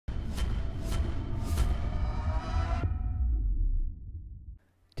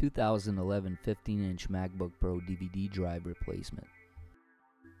2011 15-inch MacBook Pro DVD drive replacement.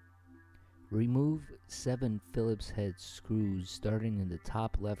 Remove 7 Phillips head screws starting in the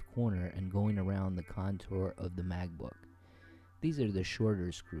top left corner and going around the contour of the MacBook. These are the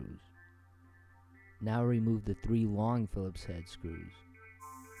shorter screws. Now remove the 3 long Phillips head screws.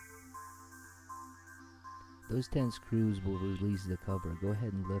 Those 10 screws will release the cover. Go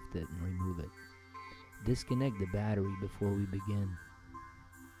ahead and lift it and remove it. Disconnect the battery before we begin.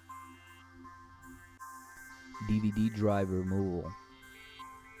 DVD drive removal.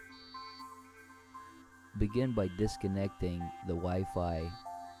 Begin by disconnecting the Wi-Fi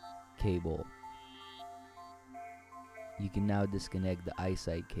cable. You can now disconnect the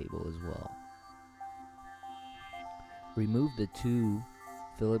eyesight cable as well. Remove the 2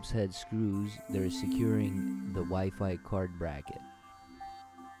 Phillips head screws that are securing the Wi-Fi card bracket.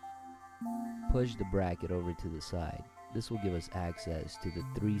 Push the bracket over to the side. This will give us access to the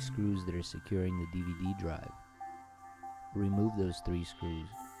 3 screws that are securing the DVD drive. Remove those 3 screws.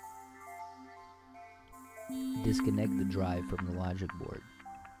 Disconnect the drive from the logic board.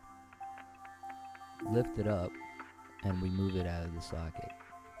 Lift it up and remove it out of the socket.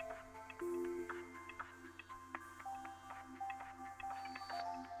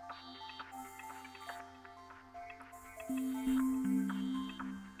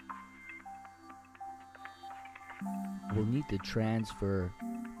 We'll need to transfer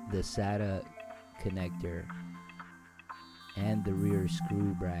the SATA connector and the rear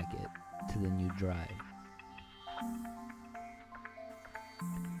screw bracket to the new drive.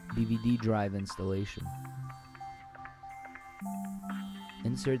 DVD drive installation.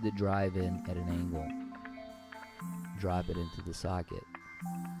 Insert the drive in at an angle. Drop it into the socket.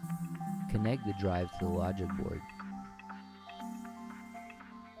 Connect the drive to the logic board.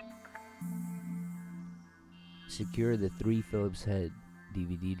 Secure the 3 Phillips head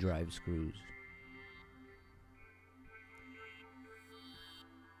DVD drive screws.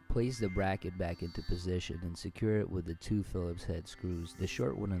 Place the bracket back into position and secure it with the 2 Phillips head screws, the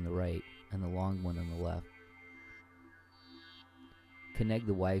short one on the right and the long one on the left. Connect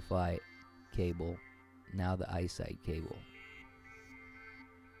the Wi-Fi cable, now the eyesight cable.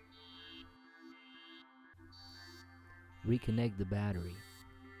 Reconnect the battery.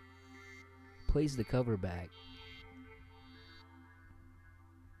 Place the cover back.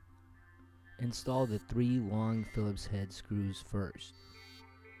 Install the 3 long Phillips head screws first.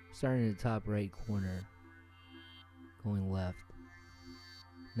 Starting in the top right corner, going left.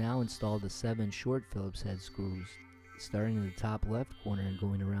 Now install the 7 short Phillips head screws, starting in the top left corner and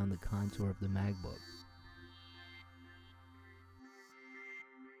going around the contour of the MacBook.